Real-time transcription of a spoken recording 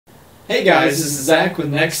Hey guys, this is Zach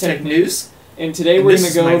with NeXTech News, and today we're going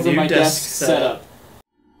to go over my desk setup.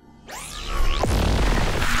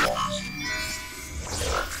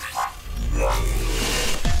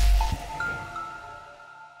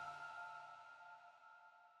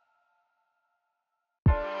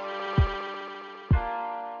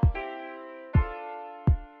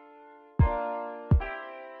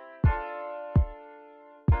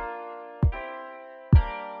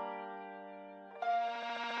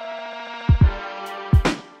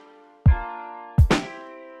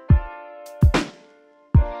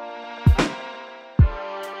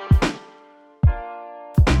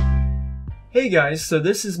 Hey guys, so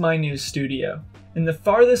this is my new studio. In the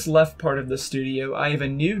farthest left part of the studio, I have a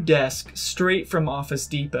new desk straight from Office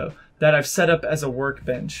Depot that I've set up as a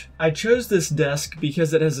workbench. I chose this desk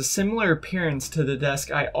because it has a similar appearance to the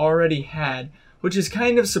desk I already had, which is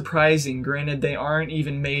kind of surprising, granted they aren't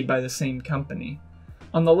even made by the same company.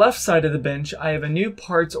 On the left side of the bench, I have a new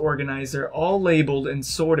parts organizer all labeled and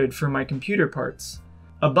sorted for my computer parts.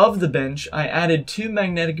 Above the bench, I added 2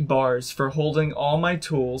 magnetic bars for holding all my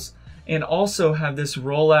tools, and also have this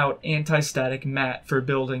roll-out anti-static mat for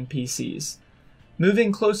building PCs.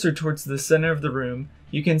 Moving closer towards the center of the room,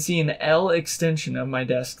 you can see an L extension of my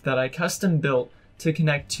desk that I custom built to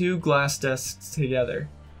connect 2 glass desks together.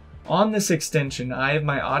 On this extension, I have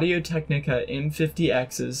my Audio-Technica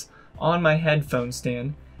M50Xs on my headphone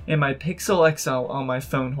stand and my Pixel XL on my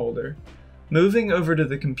phone holder. Moving over to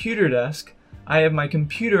the computer desk, I have my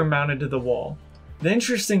computer mounted to the wall. The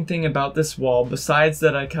interesting thing about this wall, besides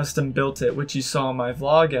that I custom built it, which you saw in my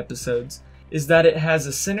vlog episodes, is that it has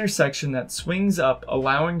a center section that swings up,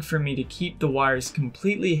 allowing for me to keep the wires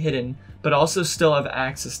completely hidden, but also still have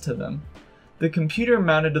access to them. The computer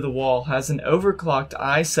mounted to the wall has an overclocked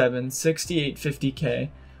i7-6850K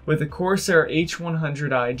with a Corsair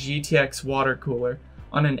H100i GTX water cooler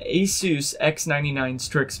on an Asus X99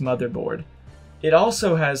 Strix motherboard. It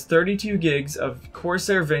also has 32 gigs of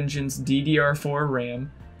Corsair Vengeance DDR4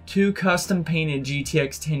 RAM, 2 custom painted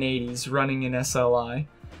GTX 1080s running in SLI,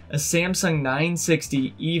 a Samsung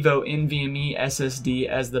 960 EVO NVMe SSD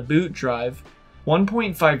as the boot drive,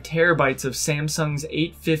 1.5 terabytes of Samsung's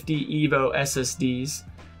 850 EVO SSDs,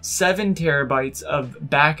 7 terabytes of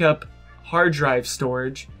backup hard drive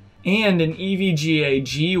storage, and an EVGA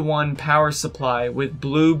G1 power supply with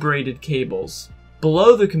blue braided cables.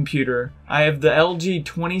 Below the computer, I have the LG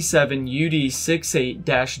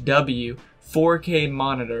 27UD68-W 4K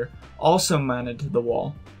monitor also mounted to the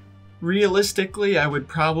wall. Realistically, I would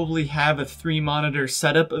probably have a 3-monitor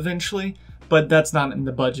setup eventually, but that's not in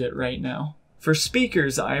the budget right now. For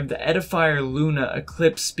speakers, I have the Edifier Luna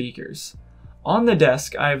Eclipse speakers. On the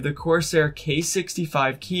desk, I have the Corsair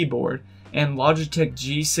K65 keyboard and Logitech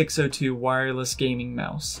G602 wireless gaming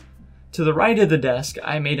mouse. To the right of the desk,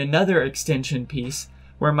 I made another extension piece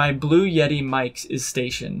where my Blue Yeti mic is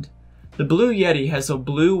stationed. The Blue Yeti has a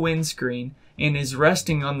blue windscreen and is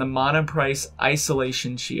resting on the Monoprice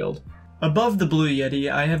isolation shield. Above the Blue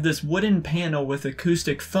Yeti, I have this wooden panel with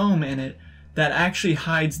acoustic foam in it that actually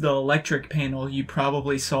hides the electric panel you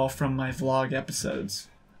probably saw from my vlog episodes.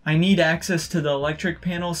 I need access to the electric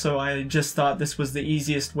panel, so I just thought this was the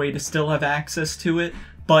easiest way to still have access to it,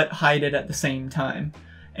 but hide it at the same time.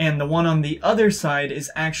 And the one on the other side is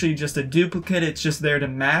actually just a duplicate. It's just there to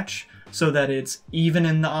match so that it's even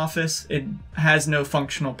in the office. It has no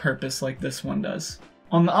functional purpose like this one does.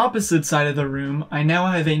 On the opposite side of the room, I now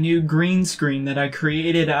have a new green screen that I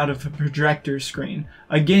created out of a projector screen.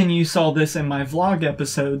 Again, you saw this in my vlog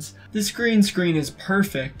episodes. This green screen is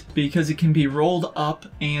perfect because it can be rolled up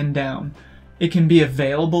and down. It can be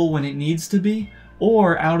available when it needs to be,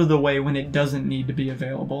 or out of the way when it doesn't need to be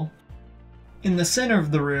available. In the center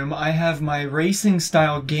of the room, I have my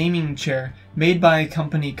racing-style gaming chair made by a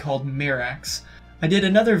company called Mirax. I did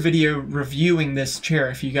another video reviewing this chair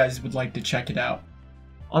if you guys would like to check it out.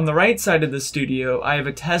 On the right side of the studio, I have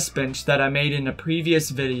a test bench that I made in a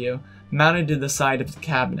previous video mounted to the side of the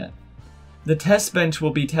cabinet. The test bench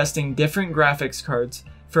will be testing different graphics cards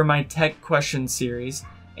for my Tech Questions series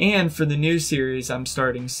and for the new series I'm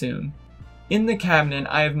starting soon. In the cabinet,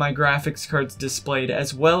 I have my graphics cards displayed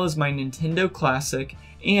as well as my Nintendo Classic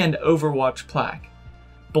and Overwatch plaque.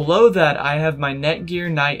 Below that, I have my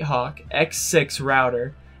Netgear Nighthawk X6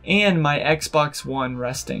 router and my Xbox One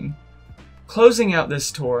resting. Closing out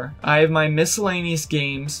this tour, I have my miscellaneous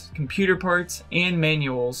games, computer parts, and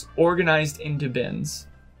manuals organized into bins.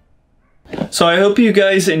 So I hope you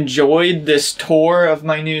guys enjoyed this tour of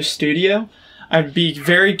my new studio. I'd be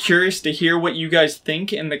very curious to hear what you guys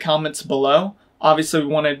think in the comments below. Obviously, we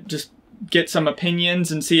want to just get some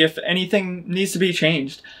opinions and see if anything needs to be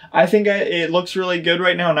changed. I think it looks really good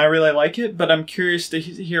right now and I really like it, but I'm curious to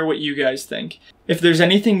hear what you guys think. If there's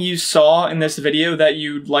anything you saw in this video that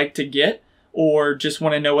you'd like to get, or just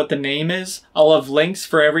want to know what the name is, I'll have links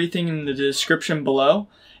for everything in the description below.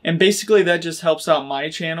 And basically that just helps out my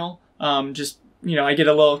channel. I get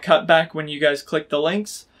a little cutback when you guys click the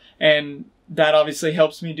links, and that obviously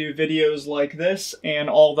helps me do videos like this and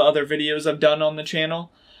all the other videos I've done on the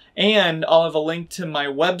channel. And I'll have a link to my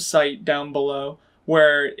website down below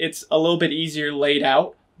where it's a little bit easier laid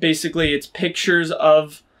out. Basically, it's pictures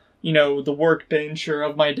of, the workbench or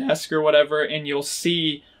of my desk or whatever, and you'll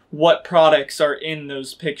see what products are in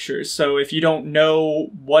those pictures. So if you don't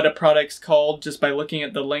know what a product's called just by looking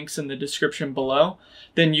at the links in the description below,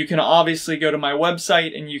 then you can obviously go to my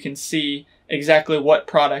website and you can see exactly what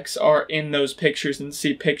products are in those pictures and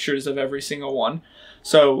see pictures of every single one.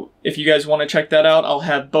 So if you guys want to check that out, I'll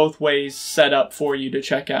have both ways set up for you to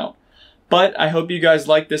check out. But I hope you guys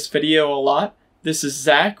like this video a lot. This is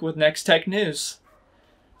Zach with NeXTech News.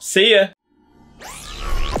 See ya!